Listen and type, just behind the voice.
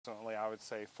I would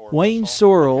say 4 Wayne bushel.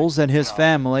 Sorrells and his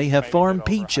family have farmed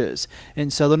peaches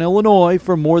in southern Illinois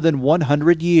for more than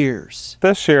 100 years.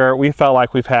 This year we felt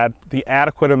like we've had the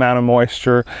adequate amount of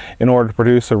moisture in order to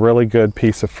produce a really good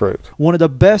piece of fruit. One of the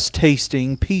best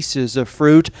tasting pieces of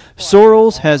fruit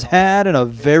Sorrells has had in a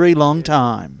very long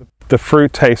time. The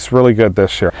fruit tastes really good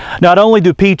this year. Not only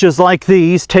do peaches like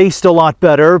these taste a lot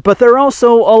better, but they're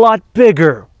also a lot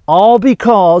bigger, all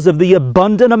because of the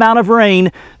abundant amount of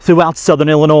rain throughout southern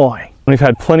Illinois. We've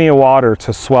had plenty of water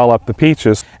to swell up the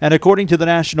peaches. And according to the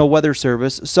National Weather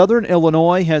Service, southern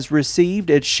Illinois has received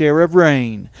its share of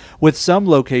rain, with some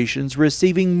locations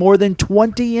receiving more than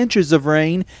 20 inches of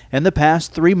rain in the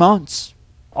past 3 months.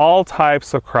 All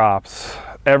types of crops,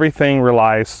 everything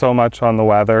relies so much on the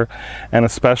weather, and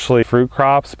especially fruit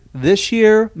crops. This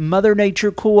year, Mother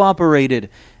Nature cooperated,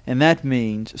 and that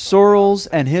means Sorrells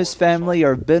and his family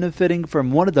are benefiting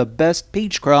from one of the best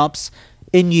peach crops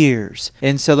in years.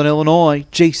 In southern Illinois,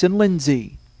 Jason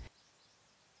Lindsay,